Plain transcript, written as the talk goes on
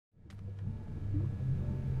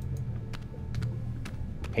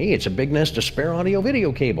Hey, it's a big nest of spare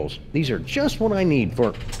audio-video cables. These are just what I need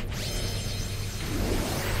for...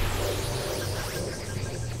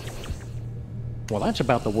 Well, that's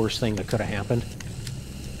about the worst thing that could have happened.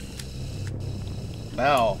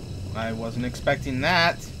 Well, I wasn't expecting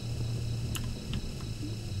that.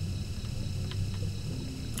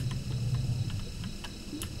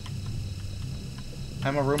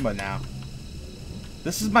 I'm a Roomba now.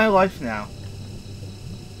 This is my life now.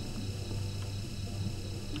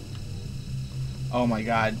 Oh my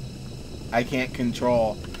god. I can't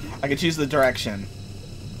control. I can choose the direction.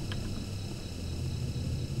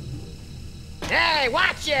 Hey,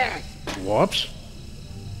 watch it! Whoops.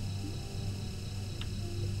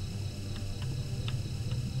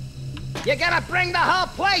 You're gonna bring the whole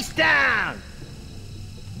place down!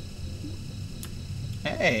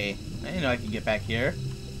 Hey, I didn't know I could get back here.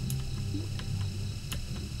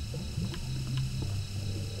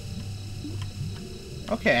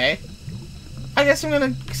 Okay. I guess I'm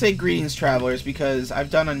gonna say greetings, travelers, because I've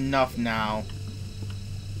done enough now.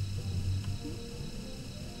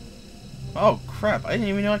 Oh, crap. I didn't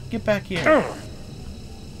even know I could get back here.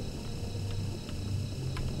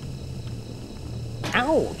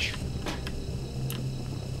 Ouch!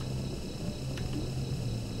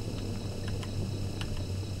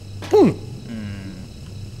 Boom!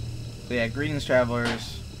 So yeah, greetings,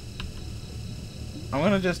 travelers. I'm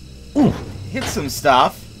gonna just Ooh. hit some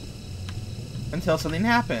stuff until something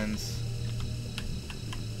happens.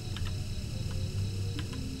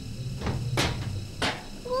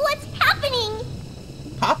 What's happening?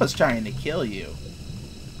 Papa's trying to kill you.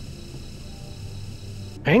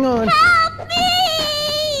 Hang on. Help me!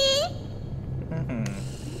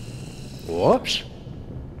 Whoops.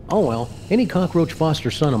 Oh well, any cockroach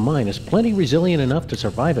foster son of mine is plenty resilient enough to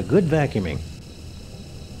survive a good vacuuming.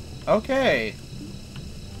 Okay.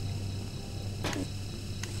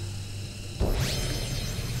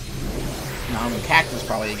 Now I'm in cactus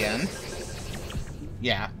probably again.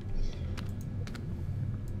 Yeah.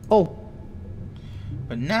 Oh.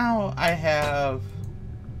 But now I have...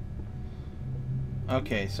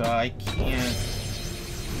 Okay, so I can't...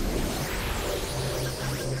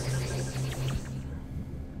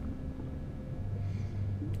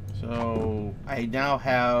 So I now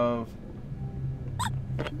have...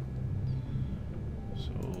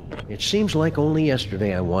 It seems like only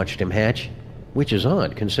yesterday I watched him hatch, which is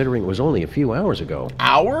odd considering it was only a few hours ago.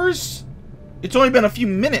 Hours? It's only been a few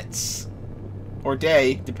minutes. Or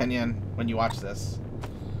day, depending on when you watch this.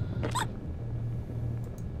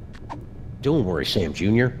 Don't worry, Sam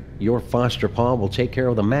Jr. Your foster paw will take care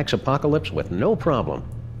of the Max apocalypse with no problem.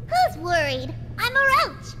 Who's worried? I'm a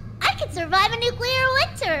roach. I could survive a nuclear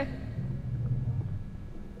winter.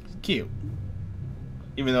 Cute.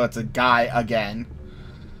 Even though it's a guy again.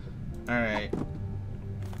 Alright.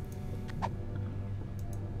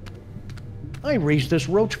 I raised this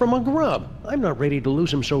roach from a grub. I'm not ready to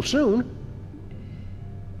lose him so soon.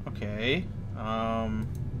 Okay.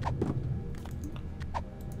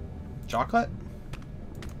 Chocolate?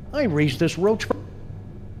 I raised this roach from...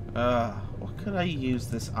 What could I use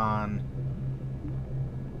this on?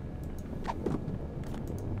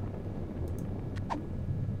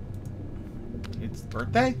 It's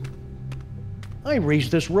birthday? I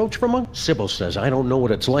raised this roach from a... Sybil says I don't know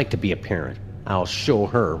what it's like to be a parent. I'll show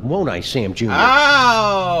her, won't I, Sam Jr.?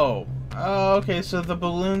 Oh! Oh, okay, so the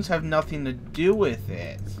balloons have nothing to do with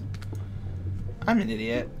it. I'm an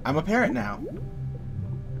idiot. I'm a parent now.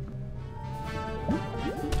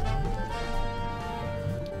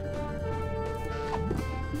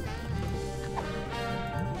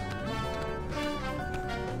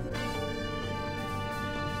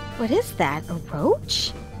 What is that? A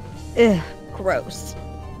roach? Ugh, gross.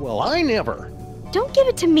 Well, I never. Don't give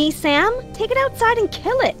it to me, Sam. Take it outside and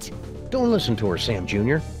kill it. Don't listen to her, Sam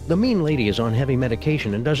Jr. The mean lady is on heavy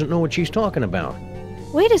medication and doesn't know what she's talking about.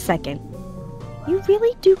 Wait a second. You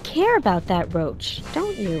really do care about that roach,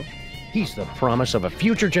 don't you? He's the promise of a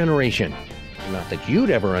future generation. Not that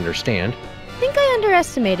you'd ever understand. I think I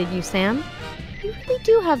underestimated you, Sam. You really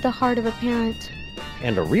do have the heart of a parent.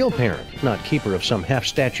 And a real parent, not keeper of some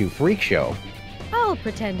half-statue freak show. I'll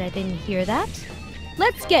pretend I didn't hear that.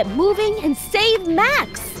 Let's get moving and save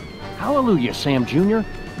Max! Hallelujah, Sam Jr.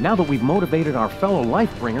 Now that we've motivated our fellow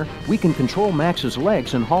Lifebringer, we can control Max's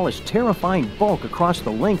legs and haul his terrifying bulk across the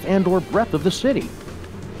length and/or breadth of the city.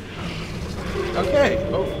 Okay.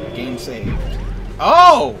 Oh, game saved.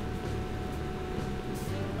 Oh!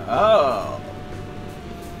 Oh.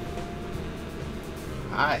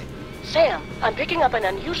 Hi. Sam, I'm picking up an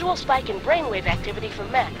unusual spike in brainwave activity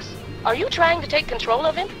from Max. Are you trying to take control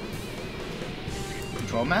of him?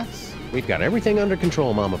 Control Max? We've got everything under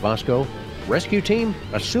control, Mama Bosco. Rescue team,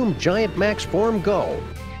 assume Giant Max form, go.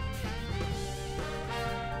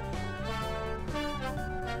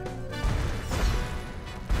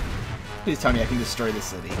 Please tell me I can destroy the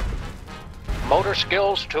city. Motor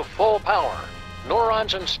skills to full power.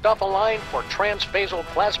 Neurons and stuff align for transphasal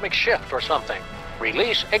plasmic shift or something.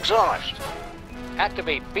 Release exhaust.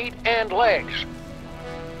 Activate feet and legs.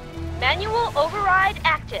 Manual override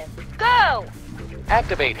active. Go!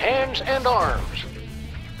 Activate hands and arms.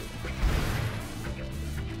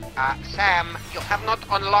 Sam, you have not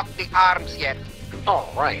unlocked the arms yet.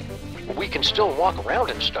 All right. We can still walk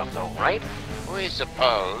around and stuff though, right? We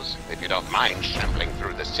suppose, if you don't mind shambling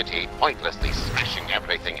through the city, pointlessly smashing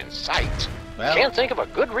everything in sight. Well, Can't think of a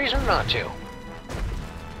good reason not to.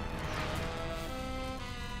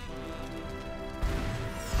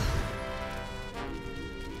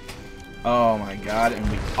 oh my god, and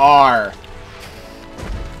we are.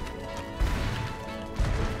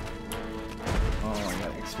 Oh my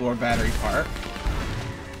god, explore battery park.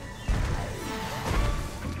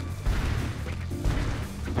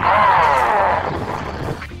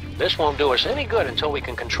 This won't do us any good until we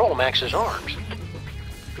can control Max's arms.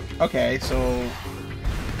 Okay, so...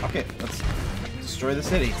 okay, let's destroy the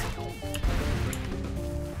city.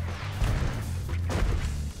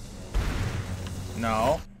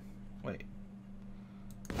 No. Wait.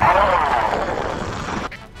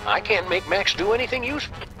 I can't make Max do anything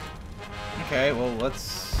useful. Okay, well,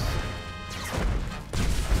 let's...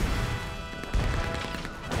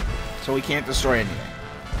 so we can't destroy anything.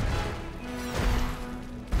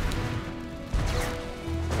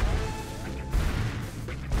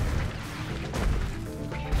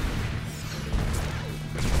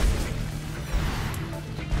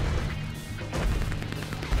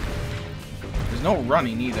 There's no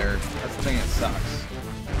running either. That's the thing that sucks.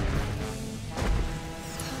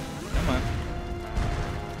 Come on.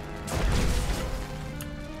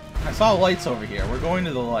 I saw lights over here. We're going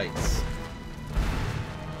to the lights.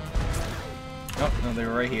 Oh, no, they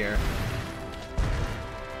were right here.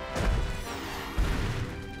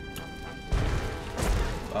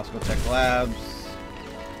 Bosco Tech Labs.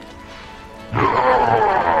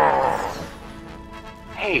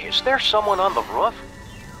 Hey, is there someone on the roof?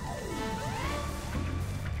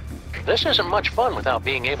 This isn't much fun without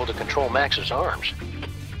being able to control Max's arms.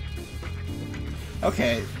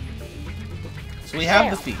 Okay. So we have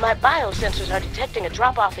the feet. My biosensors are detecting a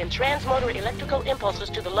drop-off in transmotor electrical impulses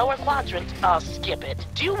to the lower quadrant. I'll skip it.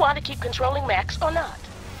 Do you want to keep controlling Max or not?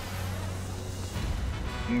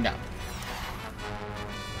 No.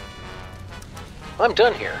 I'm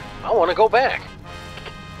done here. I want to go back.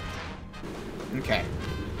 Okay.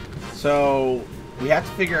 So we have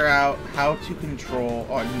to figure out how to control...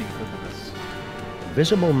 oh, I didn't even click on this.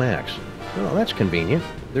 Visible Max. Well, that's convenient.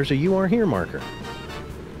 There's a "You Are Here" marker.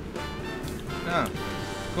 Oh,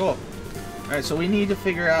 cool. Alright, so we need to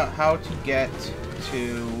figure out how to get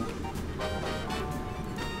to...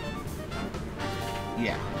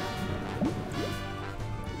 yeah.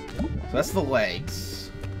 So that's the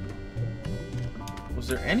legs. Was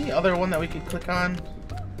there any other one that we could click on?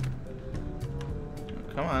 Oh,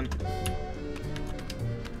 come on.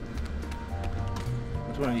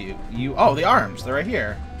 Which one are you? You... oh, the arms! They're right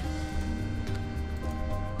here.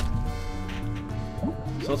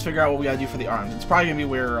 So let's figure out what we gotta do for the arms. It's probably gonna be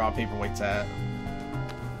where Paperweight's at.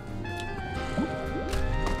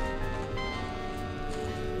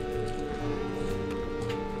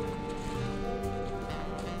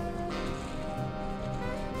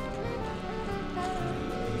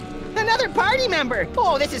 Another party member!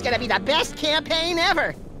 Oh, this is gonna be the best campaign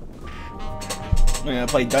ever! We're gonna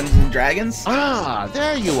play Dungeons and Dragons? Ah,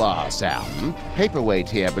 there you are, Sam. Paperweight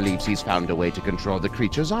here believes he's found a way to control the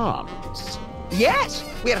creature's arms. Yes!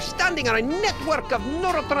 We are standing on a network of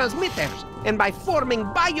neurotransmitters, and by forming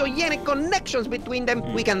biogenic connections between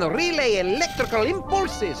them, we can relay electrical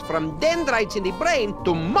impulses from dendrites in the brain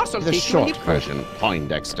to muscle The tissue in short the version,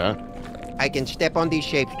 Poindexter. I can step on these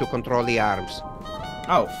shapes to control the arms.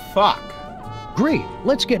 Oh, fuck. Great.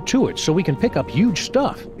 Let's get to it so we can pick up huge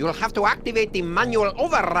stuff. You'll have to activate the manual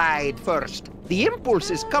override first. The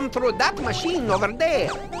impulses come through that machine over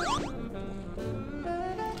there.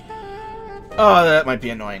 Oh, that might be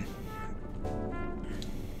annoying.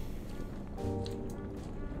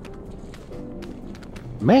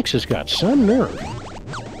 Max has got some nerve.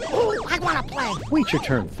 Oh, I wanna play! Wait your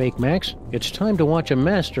turn, Fake Max. It's time to watch a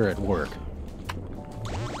master at work.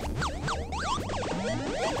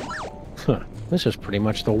 Huh. This is pretty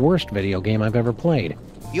much the worst video game I've ever played.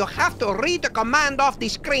 You have to read the command off the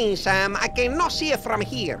screen, Sam. I cannot see it from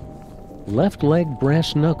here. Left leg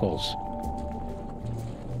brass knuckles.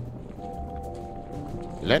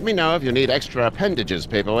 Let me know if you need extra appendages,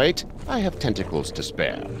 Paperweight. I have tentacles to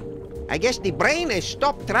spare. I guess the brain has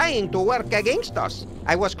stopped trying to work against us.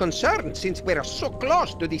 I was concerned since we're so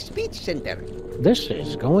close to the speech center. This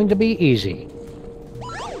is going to be easy.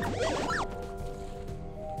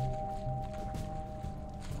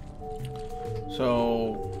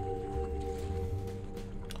 So,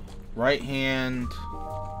 right hand.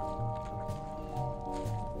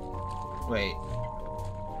 Wait.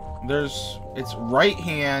 It's right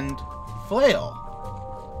hand flail.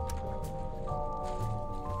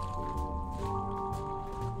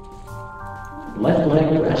 Left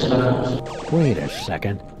leg rest mouse. Wait a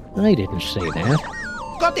second. I didn't say that.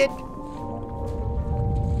 Got it!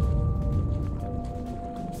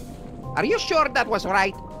 Are you sure that was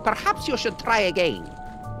right? Perhaps you should try again.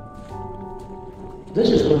 This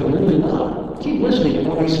is going really well. Keep listening to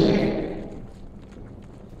what I say.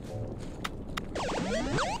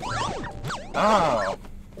 Oh.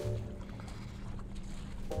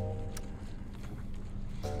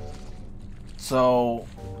 So,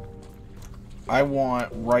 I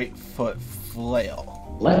want right foot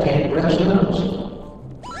flail. Left hand rest mouse.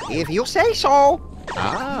 If you say so.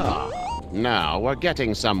 Ah, now we're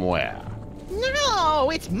getting somewhere.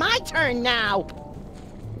 No, it's my turn now.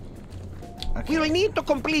 We'll need to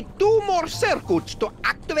complete 2 more circuits to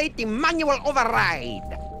activate the manual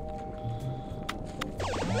override.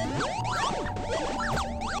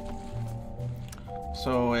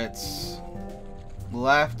 So it's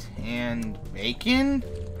left hand bacon?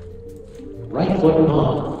 Right foot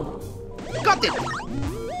on. Got it!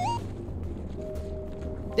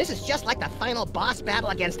 This is just like the final boss battle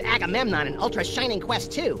against Agamemnon in Ultra Shining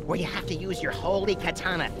Quest 2, where you have to use your holy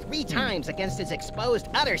katana 3 times against his exposed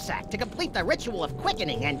udder sac to complete the ritual of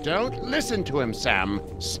quickening and... Don't listen to him, Sam.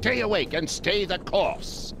 Stay awake and stay the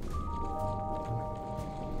course.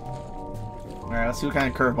 Alright, let's see what kind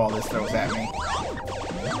of curveball this throws at me.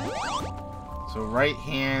 So right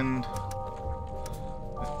hand...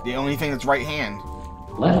 The only thing that's right hand.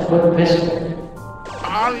 Left foot pistol.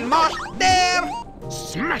 Almost there!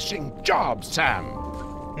 Smashing job, Sam.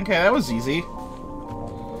 Okay, that was easy.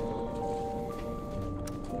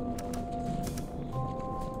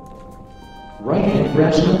 Right hand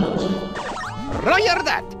rest mouse. Roger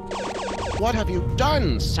that! What have you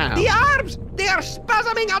done, Sam? The arms! They are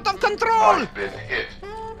spasming out of control! I've been hit.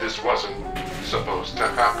 This wasn't supposed to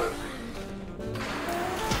happen.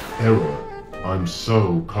 Error. I'm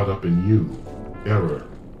so caught up in you. Error.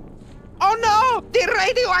 Oh no! The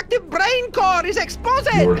radioactive brain core is exposed!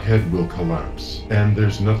 Your head will collapse, and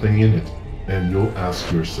there's nothing in it. And you'll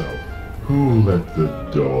ask yourself, who let the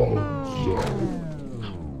dogs out?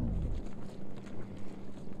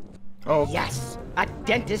 Oh. Yes! A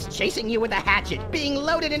dentist chasing you with a hatchet, being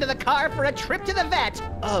loaded into the car for a trip to the vet!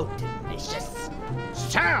 Oh, delicious.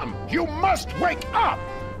 Sam, you must wake up!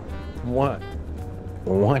 What?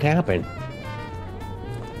 What happened?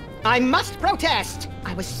 I must protest!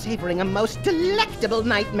 I was savoring a most delectable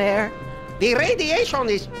nightmare. The radiation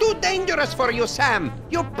is too dangerous for you, Sam!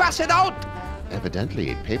 You'll pass it out!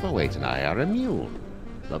 Evidently, Paperweight and I are immune.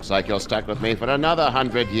 Looks like you're stuck with me for another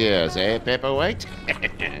 100 years, eh, Paperweight?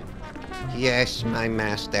 Yes, my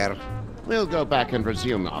master. We'll go back and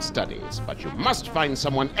resume our studies, but you must find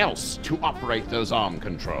someone else to operate those arm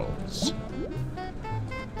controls.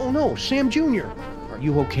 Oh no, Sam Jr. Are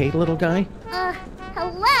you okay, little guy?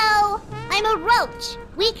 Hello? I'm a roach.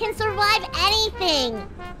 We can survive anything.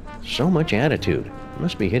 So much attitude.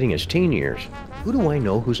 Must be hitting his teen years. Who do I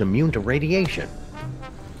know who's immune to radiation?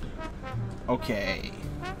 Okay.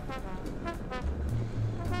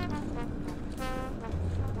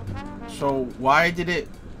 So why did it...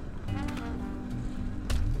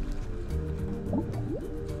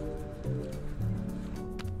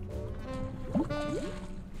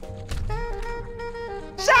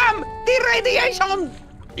 Sam! The radiation!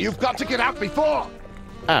 You've got to get out before...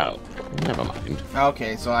 Oh, never mind.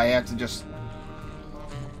 Okay, so I have to just...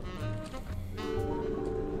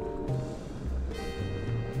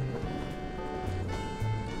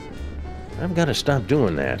 I've got to stop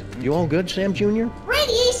doing that. You all good, Sam Jr.?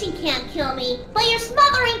 Radiation can't kill me, but your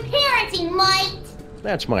smothering parenting might.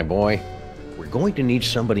 That's my boy. We're going to need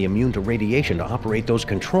somebody immune to radiation to operate those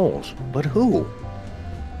controls. But who?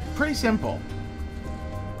 Pretty simple.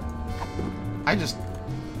 I just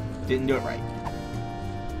didn't do it right.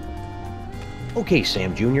 Okay,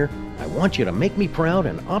 Sam Jr., I want you to make me proud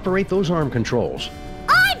and operate those arm controls.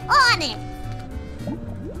 I'm on it.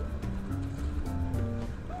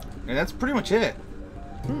 And that's pretty much it.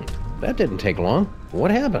 That didn't take long.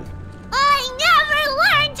 What happened? I never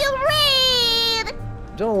learned to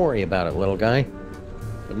read. Don't worry about it, little guy.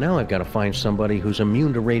 But now I've got to find somebody who's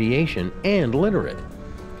immune to radiation and literate.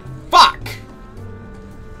 Fuck!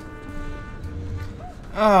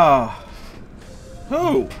 Oh.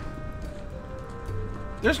 Who?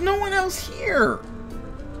 There's no one else here.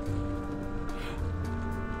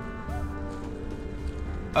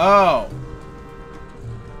 Oh.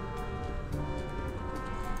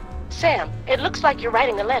 Sam, it looks like you're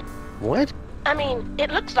writing a letter. What? I mean, it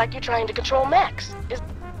looks like you're trying to control Max.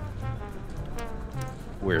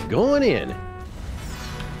 We're going in.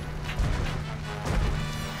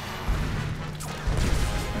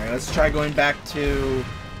 Alright, let's try going back to...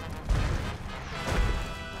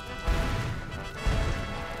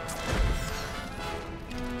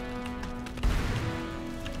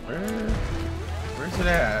 Where's it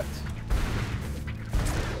at?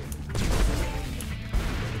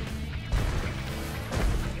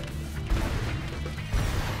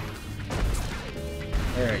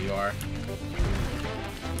 There you are.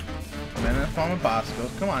 Men in the form of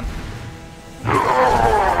Boscos. Come on.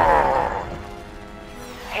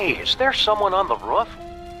 Hey, is there someone on the roof?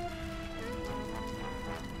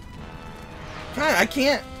 God, I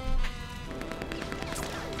can't.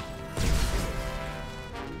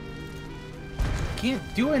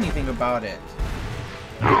 Can't do anything about it.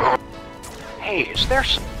 Hey, is there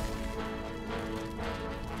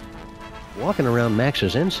Walking around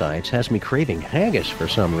Max's insides has me craving haggis for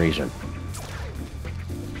some reason.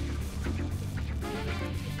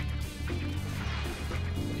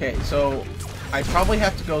 Okay, so I probably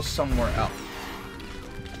have to go somewhere else.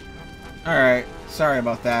 Alright, sorry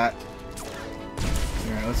about that.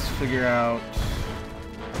 Alright, let's figure out...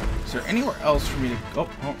 Is there anywhere else for me to go?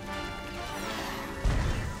 Oh.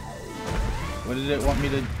 What did it want me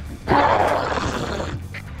to...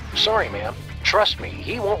 Sorry, ma'am. Trust me,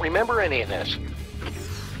 he won't remember any of this.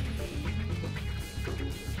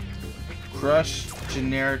 Crush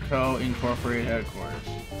Generico Incorporated Headquarters.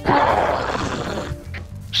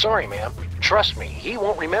 Sorry, ma'am. Trust me, he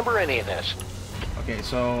won't remember any of this. Okay,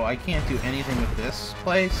 so I can't do anything with this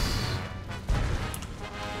place.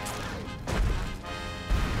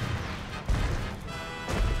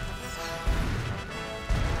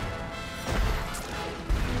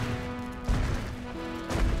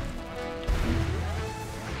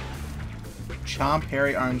 Chomp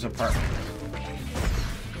Harry Arms apartment.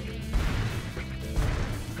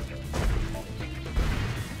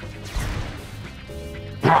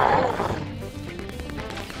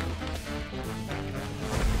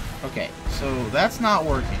 Okay, so that's not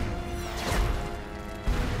working.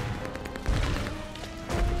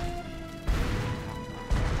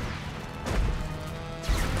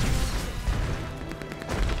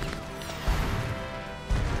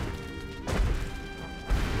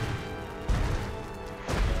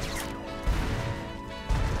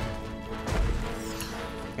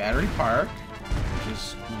 Battery Park, which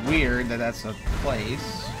is weird that that's a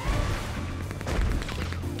place.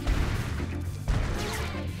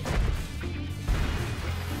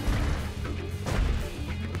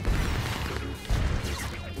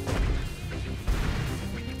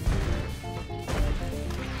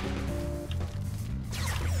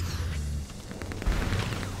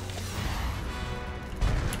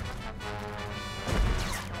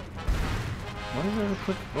 What is there to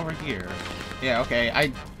click over here? Yeah,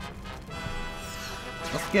 okay,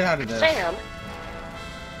 let's get out of this. Sam!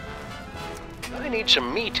 I need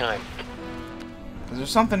some me time. There's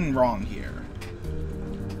something wrong here.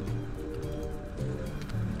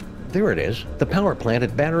 There it is, the power plant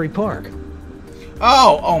at Battery Park.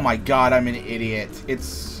 Oh my god, I'm an idiot.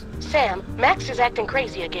 It's... Sam, Max is acting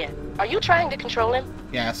crazy again. Are you trying to control him?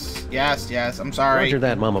 Yes, I'm sorry. Roger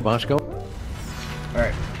that, Mama Bosco.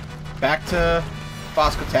 Alright, back to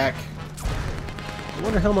Bosco Tech. I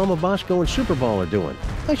wonder how Mama Bosco and Super Ball are doing.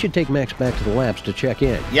 I should take Max back to the labs to check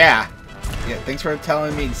in. Yeah, thanks for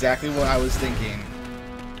telling me exactly what I was thinking.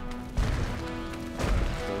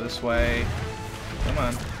 Go this way. Come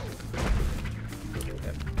on.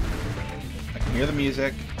 Yep. I can hear the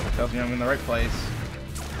music. It tells me I'm in the right place.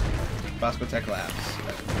 Bosco Tech Labs.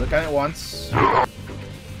 Look at it once.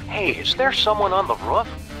 Hey, is there someone on the roof?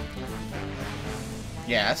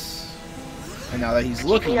 Yes. And now that he's Keep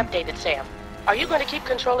looking... me updated, Sam. Are you going to keep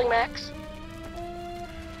controlling Max?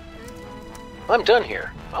 I'm done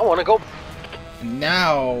here. I want to go...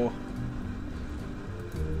 Now...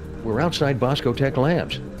 We're outside Bosco Tech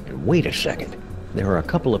Labs. And wait a second. There are a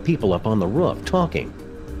couple of people up on the roof talking.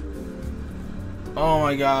 Oh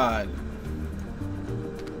my god.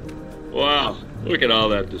 Wow, look at all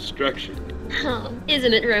that destruction. Oh,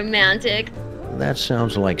 isn't it romantic? That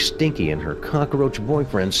sounds like Stinky and her cockroach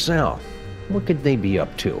boyfriend, Sal. What could they be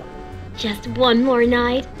up to? Just one more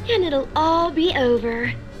night, and it'll all be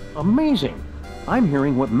over. Amazing. I'm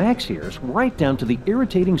hearing what Max hears, right down to the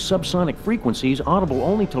irritating subsonic frequencies audible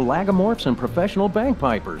only to lagomorphs and professional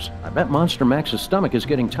bagpipers. I bet Monster Max's stomach is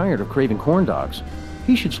getting tired of craving corn dogs.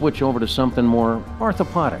 He should switch over to something more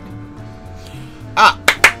orthopodic.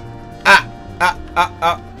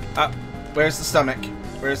 Where's the stomach?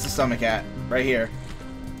 Where's the stomach at? Right here.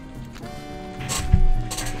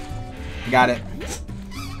 Got it.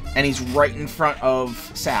 And he's right in front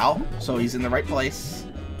of Sal, so he's in the right place.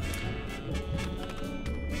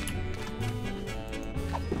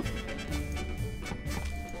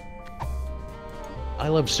 I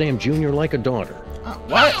love Sam Jr. like a daughter.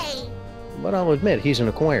 What? But I'll admit, he's an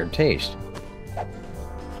acquired taste.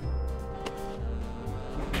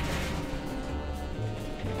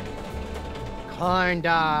 Corn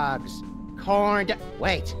dogs.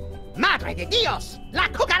 Wait. Madre de Dios! La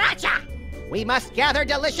cucaracha! We must gather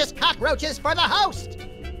delicious cockroaches for the host!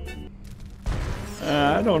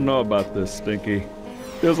 I don't know about this, Stinky.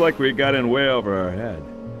 Feels like we got in way over our head.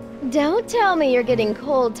 Don't tell me you're getting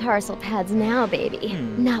cold tarsal pads now, baby.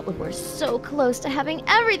 Not when we're so close to having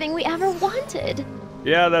everything we ever wanted.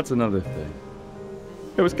 Yeah, that's another thing.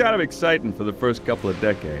 It was kind of exciting for the first couple of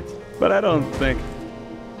decades, but I don't think...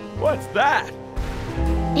 What's that?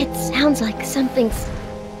 It sounds like something's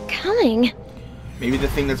coming. Maybe the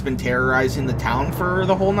thing that's been terrorizing the town for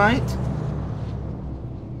the whole night?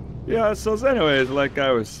 Yeah, so anyways, like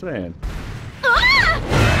I was saying...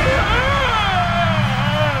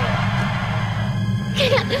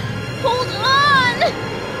 Can't hold on!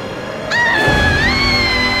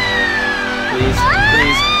 Please,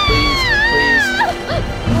 please.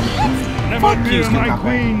 Never Fuck fear, you, my Scoop.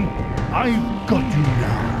 queen. I've got you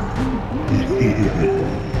now.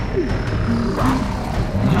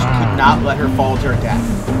 Just could not let her fall to her death.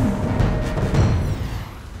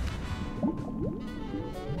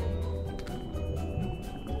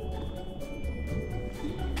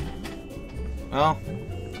 Well,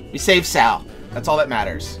 we saved Sal. That's all that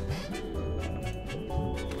matters.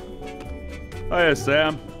 Hiya,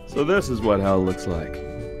 Sam. So this is what hell looks like.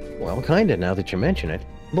 Well, kinda, now that you mention it.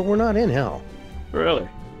 But we're not in hell. Really?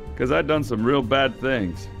 Because I'd done some real bad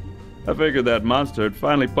things. I figured that monster had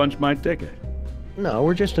finally punched my ticket. No,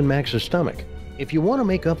 we're just in Max's stomach. If you want to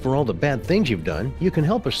make up for all the bad things you've done, you can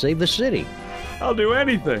help us save the city. I'll do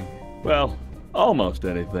anything. Well, almost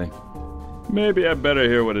anything. Maybe I better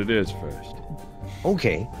hear what it is first.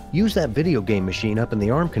 Okay, use that video game machine up in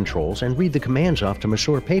the arm controls and read the commands off to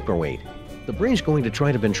Monsieur Paperweight. The brain's going to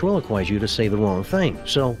try to ventriloquize you to say the wrong thing,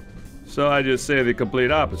 so... So I just say the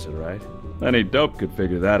complete opposite, right? Any dope could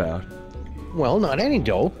figure that out. Well, not any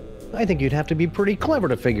dope. I think you'd have to be pretty clever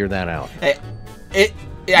to figure that out.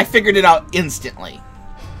 I figured it out instantly.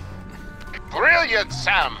 Brilliant,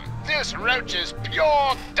 Sam! This roach is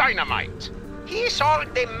pure dynamite! He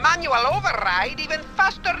solved the manual override even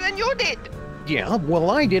faster than you did. Yeah,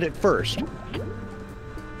 well, I did it first.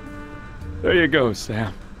 There you go,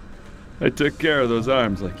 Sam. I took care of those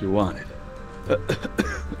arms like you wanted.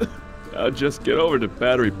 Now just get over to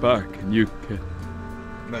Battery Park and you can...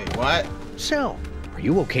 Wait, what? Sal, are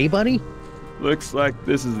you okay, buddy? Looks like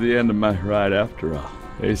this is the end of my ride after all.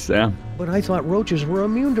 Hey, Sam? But I thought roaches were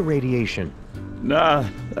immune to radiation. Nah,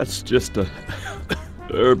 that's just a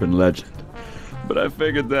urban legend. But I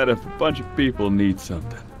figured that if a bunch of people need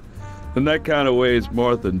something, then that kind of weighs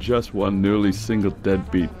more than just one newly single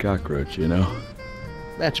deadbeat cockroach, you know?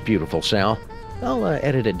 That's beautiful, Sal. I'll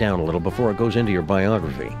edit it down a little before it goes into your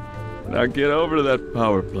biography. Now get over to that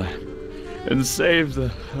power plant and save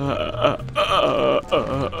the...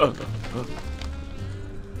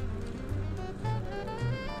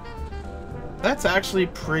 That's actually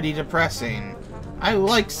pretty depressing. I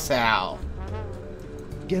like Sal.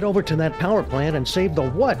 Get over to that power plant and save the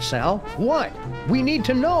what, Sal? What? We need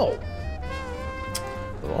to know!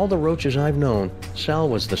 Of all the roaches I've known, Sal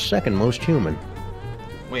was the second most human.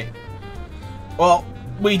 Wait. Well,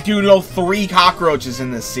 we do know 3 cockroaches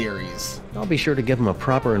in this series. I'll be sure to give him a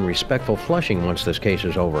proper and respectful flushing once this case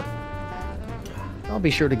is over. I'll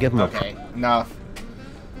be sure to give him Okay, enough.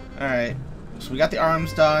 Alright. So we got the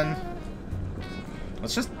arms done.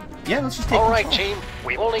 Let's just take All right, control. team.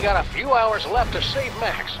 We've only got a few hours left to save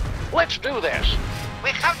Max. Let's do this.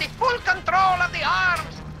 We have the full control of the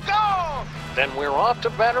arms. Go! Then we're off to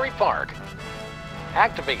Battery Park.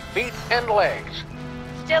 Activate feet and legs.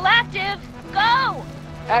 Still active. Go!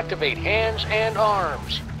 Activate hands and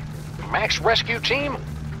arms. Max Rescue Team,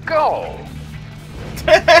 go!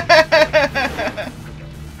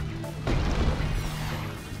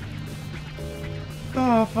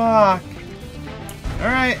 Oh, fuck.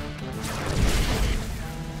 Alright.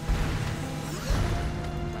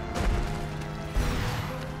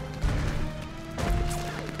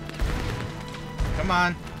 Come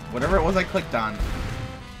on. Whatever it was I clicked on.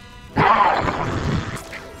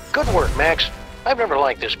 Good work, Max. I've never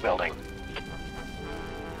liked this building.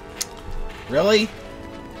 Really?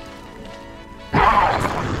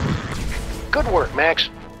 Good work, Max.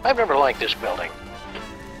 I've never liked this building.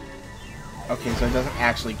 Okay, so it doesn't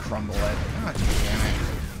actually crumble it. God damn it.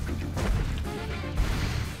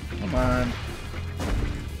 Come on.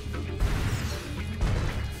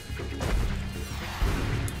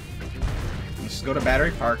 Let's just go to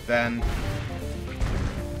Battery Park then.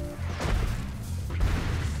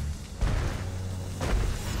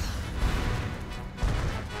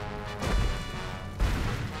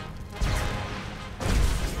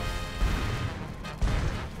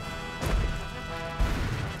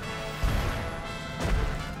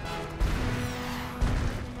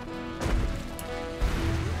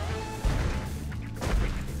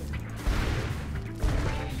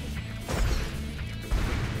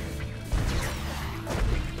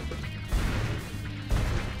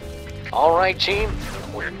 All right, team,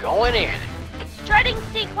 we're going in. Strutting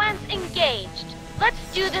sequence engaged. Let's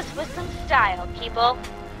do this with some style, people.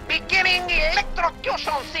 Beginning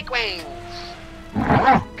electrocution sequence.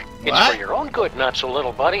 It's for your own good, not so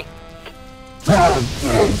little, buddy.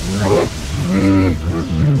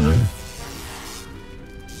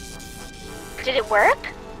 Did it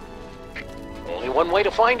work? Only one way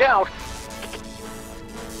to find out.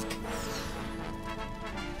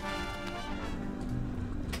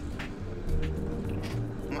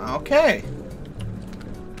 Okay.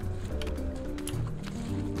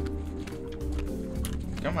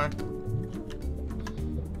 Come on.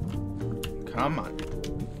 Come on.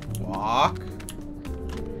 Walk.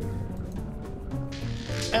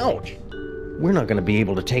 Ouch! We're not going to be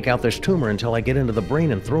able to take out this tumor until I get into the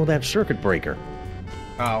brain and throw that circuit breaker.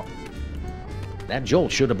 Oh. That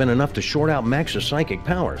jolt should have been enough to short out Max's psychic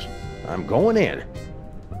powers. I'm going in.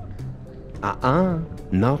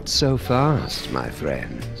 Not so fast, my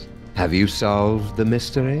friends. Have you solved the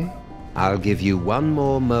mystery? I'll give you one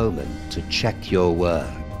more moment to check your work.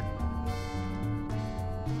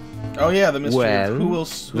 Oh yeah, the mystery Well, of who will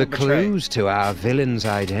the betray. clues to our villain's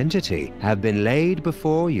identity have been laid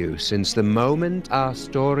before you since the moment our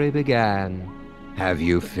story began. Have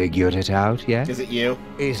you figured it out yet? Is it you?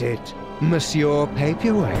 Is it Monsieur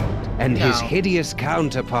Paperweight and his No. hideous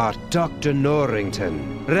counterpart, Dr.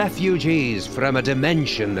 Norrington, refugees from a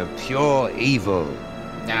dimension of pure evil?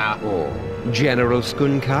 Nah. Or General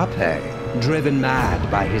Skunkape, driven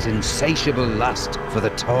mad by his insatiable lust for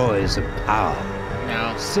the toys of power?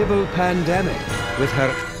 No. Sybil Pandemic with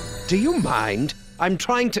her... Do you mind? I'm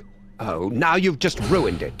trying to... Oh, now you've just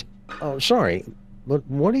ruined it. Oh, sorry, but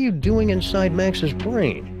what are you doing inside Max's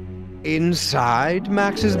brain? Inside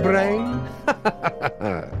Max's brain?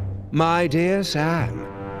 My dear Sam,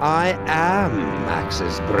 I am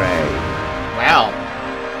Max's brain. Wow.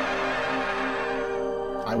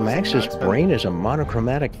 Max's brain is a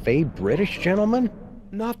monochromatic fade British gentleman?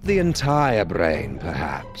 Not the entire brain,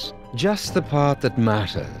 perhaps. Just the part that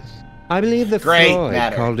matters. I believe that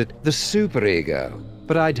Freud called it the superego,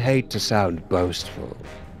 but I'd hate to sound boastful.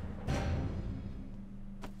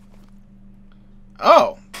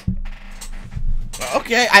 Oh.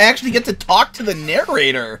 Okay, I actually get to talk to the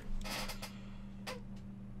narrator.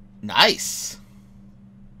 Nice.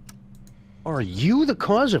 Are you the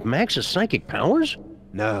cause of Max's psychic powers?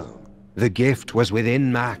 No. The gift was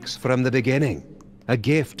within Max from the beginning. A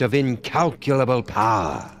gift of incalculable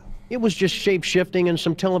power. It was just shape-shifting and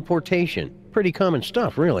some teleportation. Pretty common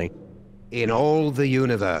stuff, really. In all the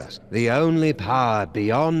universe, the only power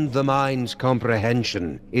beyond the mind's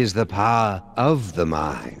comprehension is the power of the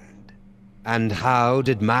mind. And how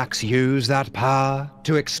did Max use that power?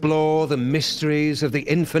 To explore the mysteries of the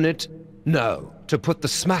infinite? No, to put the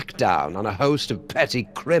smackdown on a host of petty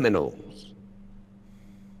criminals.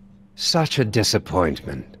 Such a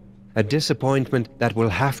disappointment. A disappointment that will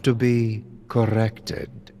have to be corrected.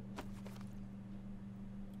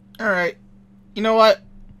 Alright. You know what?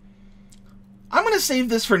 I'm going to save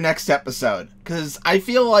this for next episode, because I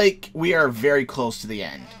feel like we are very close to the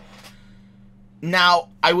end. Now,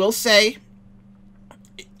 I will say,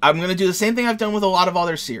 I'm going to do the same thing I've done with a lot of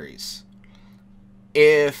other series.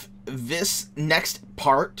 If this next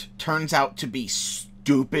part turns out to be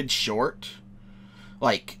stupid short,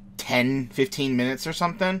 like 10, 15 minutes or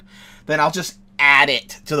something, then I'll just add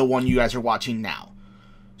it to the one you guys are watching now.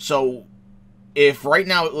 So, if right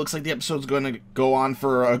now it looks like the episode's going to go on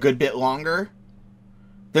for a good bit longer,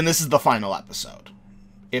 then this is the final episode.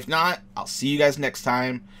 If not, I'll see you guys next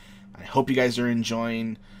time. I hope you guys are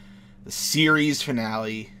enjoying the series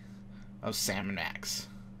finale of Sam and Max.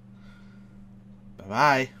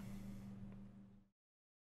 Bye-bye.